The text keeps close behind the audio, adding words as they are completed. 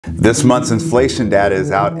This month's inflation data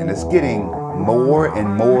is out and it's getting more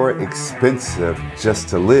and more expensive just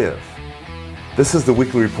to live. This is the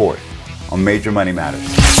weekly report on Major Money Matters.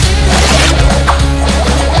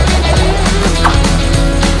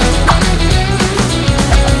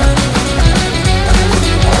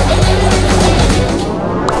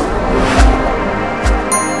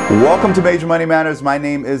 Welcome to Major Money Matters. My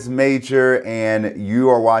name is Major and you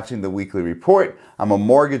are watching the weekly report. I'm a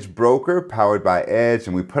mortgage broker powered by Edge,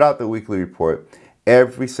 and we put out the weekly report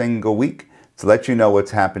every single week to let you know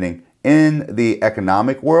what's happening in the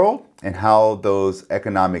economic world and how those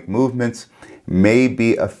economic movements may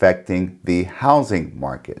be affecting the housing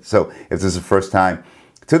market. So if this is the first time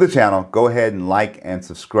to the channel, go ahead and like and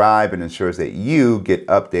subscribe. It ensures that you get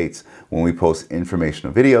updates when we post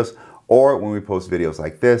informational videos, or when we post videos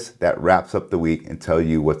like this that wraps up the week and tell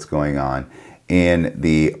you what's going on in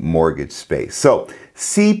the mortgage space. So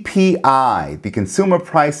CPI, the Consumer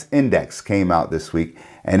Price Index, came out this week,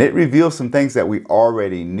 and it revealed some things that we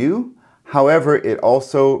already knew. However, it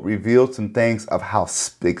also revealed some things of how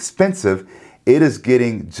expensive it is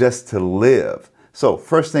getting just to live. So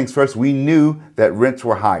first things first, we knew that rents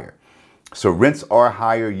were higher. So rents are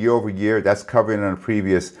higher year over year. That's covered in a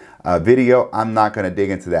previous video. I'm not going to dig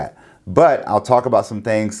into that. But I'll talk about some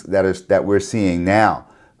things that we're seeing now.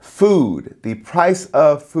 Food, the price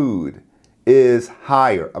of food is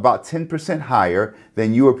higher, about 10% higher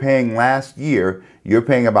than you were paying last year. You're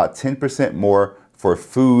paying about 10% more for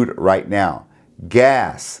food right now.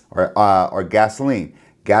 Gas or gasoline.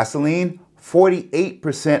 Gasoline,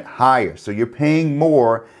 48% higher. So you're paying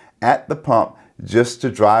more at the pump just to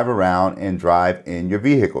drive around and drive in your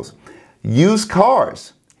vehicles. Used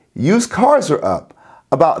cars. Used cars are up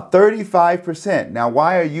about 35%. Now,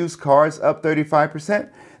 why are used cars up 35%?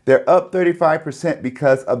 They're up 35%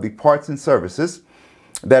 because of the parts and services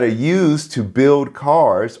that are used to build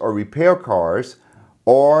cars or repair cars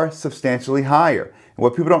are substantially higher. And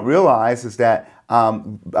what people don't realize is that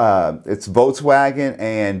it's Volkswagen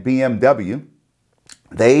and BMW.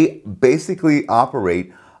 They basically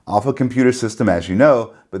operate off a computer system, as you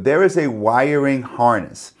know, but there is a wiring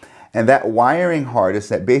harness. And that wiring harness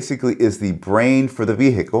that basically is the brain for the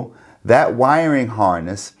vehicle, that wiring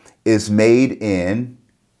harness is made in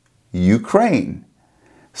Ukraine.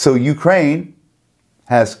 So Ukraine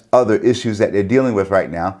has other issues that they're dealing with right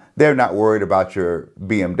now. They're not worried about your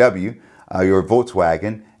BMW, your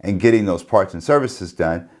Volkswagen, and getting those parts and services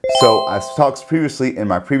done. So I talked previously in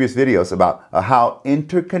my previous videos about how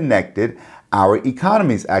interconnected our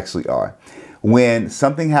economies actually are. When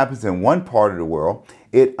something happens in one part of the world,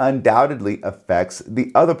 it undoubtedly affects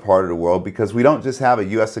the other part of the world, because we don't just have a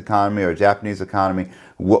U.S. economy or a Japanese economy.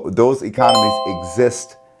 Those economies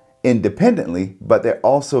exist independently, but they're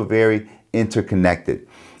also very interconnected.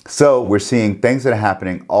 So we're seeing things that are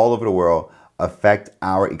happening all over the world affect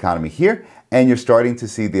our economy here, and you're starting to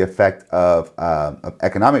see the effect of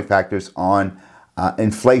economic factors on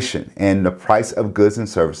inflation and the price of goods and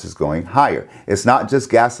services going higher. It's not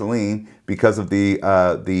just gasoline because of the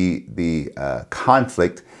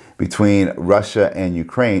conflict between Russia and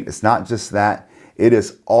Ukraine. It's not just that. It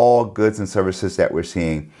is all goods and services that we're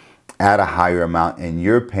seeing at a higher amount, and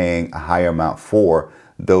you're paying a higher amount for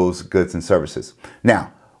those goods and services.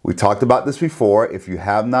 Now, we talked about this before. If you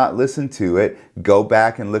have not listened to it, go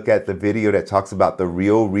back and look at the video that talks about the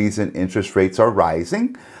real reason interest rates are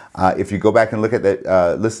rising. If you go back and look at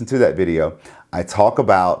that, listen to that video, I talk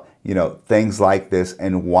about, things like this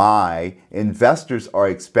and why investors are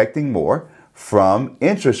expecting more from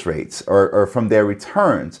interest rates or from their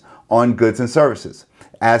returns on goods and services.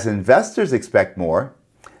 As investors expect more,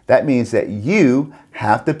 that means that you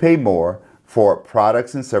have to pay more for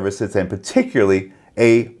products and services, and particularly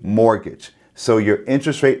a mortgage. So your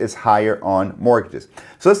interest rate is higher on mortgages.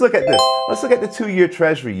 So let's look at this. Let's look at the 2-year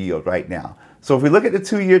Treasury yield right now. So if we look at the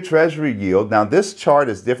 2-year Treasury yield, now this chart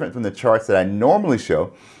is different from the charts that I normally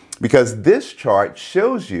show, because this chart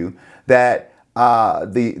shows you that that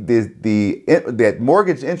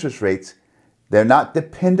mortgage interest rates, they're not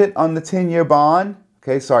dependent on the 10-year bond.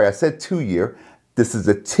 Okay, sorry, I said 2-year. This is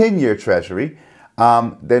a 10-year Treasury.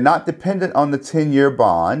 They're not dependent on the 10-year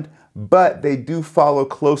bond, but they do follow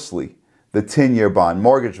closely the 10-year bond.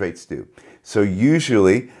 Mortgage rates do. So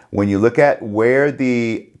usually when you look at where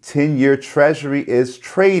the 10-year Treasury is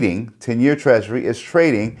trading, 10-year Treasury is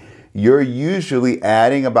trading, you're usually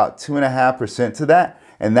adding about 2.5% to that.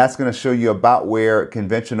 And that's going to show you about where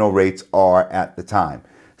conventional rates are at the time.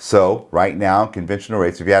 So right now, conventional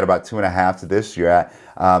rates, if you add about 2.5 to this, you're at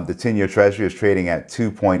the 10-year Treasury is trading at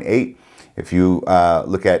 2.8. If you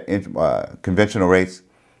look at conventional rates,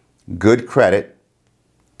 good credit,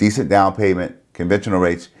 decent down payment, conventional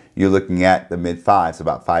rates, you're looking at the mid fives,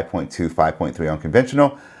 about 5.2, 5.3 on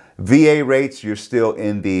conventional. VA rates, you're still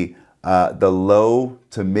in the low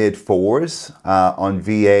to mid fours on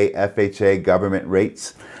VA, FHA, government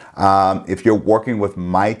rates. If you're working with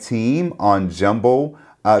my team on jumbo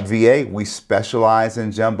VA, we specialize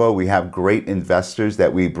in jumbo. We have great investors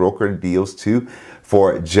that we broker deals to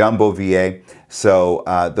for jumbo VA. So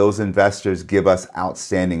those investors give us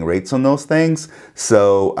outstanding rates on those things.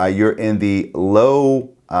 So you're in the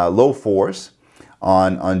low fours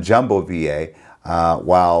on jumbo VA,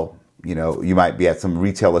 while you might be at some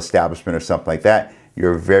retail establishment or something like that.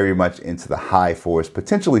 You're very much into the high fours,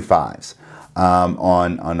 potentially fives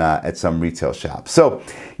at some retail shops. So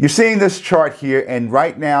you're seeing this chart here, and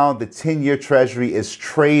right now the 10-year Treasury is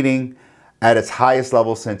trading at its highest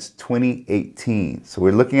level since 2018. So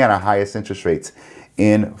we're looking at our highest interest rates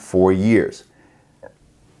in 4 years.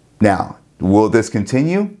 Now, will this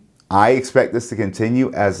continue? I expect this to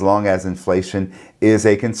continue as long as inflation is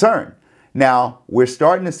a concern. Now, we're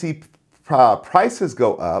starting to see prices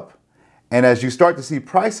go up, and as you start to see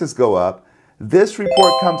prices go up, this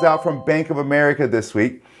report comes out from Bank of America this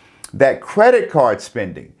week that credit card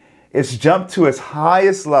spending is jumped to its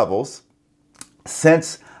highest levels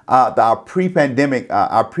since our pre-pandemic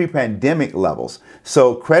levels.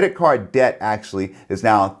 So credit card debt actually is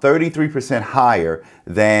now 33% higher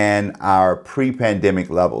than our pre-pandemic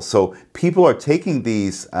levels. So people are taking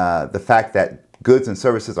these, the fact that goods and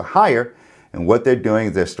services are higher, and what they're doing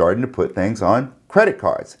is they're starting to put things on credit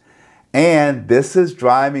cards. And this is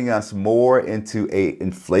driving us more into an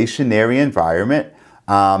inflationary environment,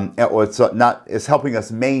 or it's helping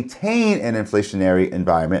us maintain an inflationary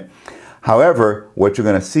environment. However, what you're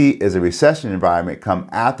going to see is a recession environment come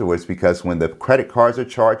afterwards, because when the credit cards are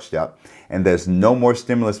charged up and there's no more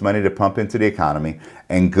stimulus money to pump into the economy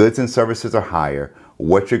and goods and services are higher,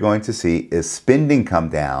 what you're going to see is spending come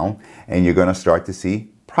down, and you're going to start to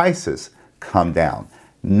see prices come down.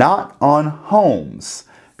 Not on homes,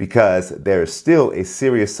 because there is still a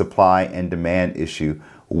serious supply and demand issue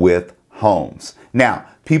with homes. Now,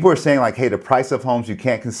 people are saying like, hey, the price of homes, you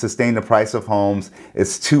can't sustain the price of homes.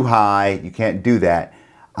 It's too high. You can't do that.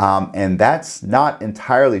 And that's not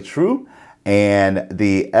entirely true. And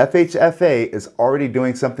the FHFA is already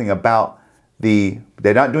doing something about they're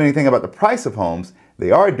not doing anything about the price of homes. They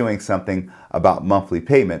are doing something about monthly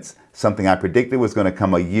payments, something I predicted was going to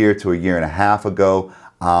come a year to a year and a half ago.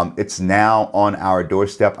 It's now on our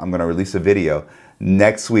doorstep. I'm going to release a video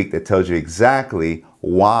next week that tells you exactly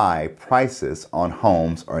why prices on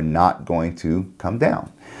homes are not going to come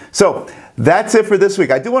down. So that's it for this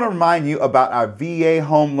week. I do want to remind you about our VA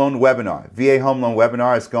Home Loan Webinar. VA Home Loan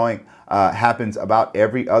Webinar is happens about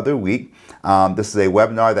every other week. This is a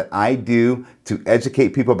webinar that I do to educate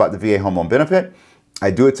people about the VA Home Loan benefit. I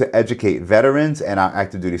do it to educate veterans and our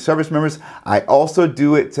active duty service members. I also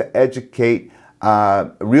do it to educate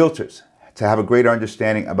realtors to have a greater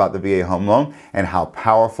understanding about the VA home loan and how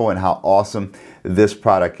powerful and how awesome this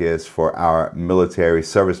product is for our military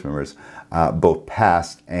service members, both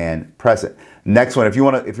past and present. Next one, if you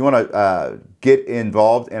want to get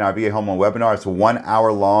involved in our VA home loan webinar, it's 1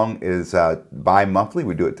 hour long, is bi-monthly.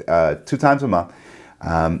 We do it 2 times a month.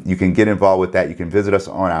 You can get involved with that. You can visit us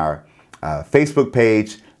on our Facebook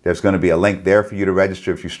page. There's going to be a link there for you to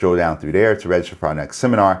register if you scroll down through there to register for our next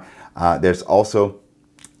seminar. There's also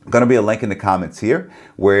going to be a link in the comments here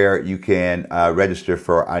where you can register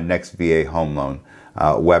for our next VA home loan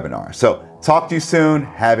webinar. So talk to you soon.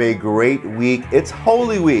 Have a great week. It's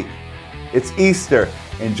Holy Week. It's Easter.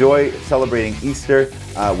 Enjoy celebrating Easter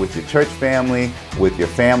with your church family, with your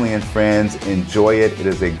family and friends. Enjoy it. It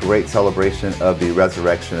is a great celebration of the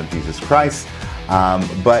resurrection of Jesus Christ.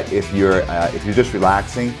 But if you're just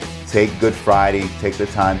relaxing, take Good Friday, take the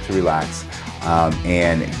time to relax,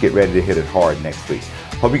 and get ready to hit it hard next week.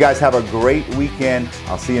 Hope you guys have a great weekend.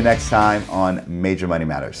 I'll see you next time on Major Money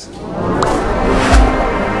Matters.